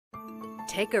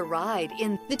Take a ride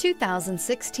in the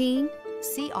 2016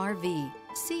 CR-V.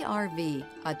 CR-V,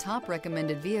 a top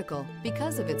recommended vehicle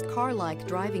because of its car-like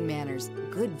driving manners,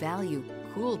 good value,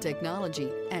 cool technology,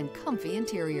 and comfy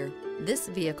interior. This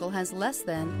vehicle has less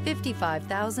than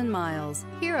 55,000 miles.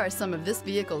 Here are some of this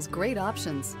vehicle's great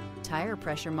options: tire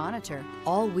pressure monitor,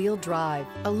 all-wheel drive,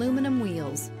 aluminum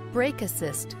wheels, brake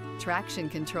assist, traction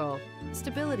control,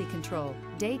 stability control,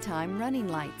 daytime running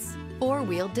lights,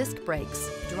 four-wheel disc brakes,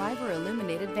 driver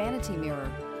illuminated vanity mirror,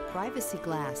 privacy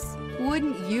glass.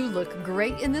 Wouldn't you look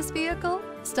great in this vehicle?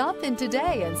 Stop in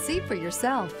today and see for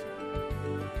yourself.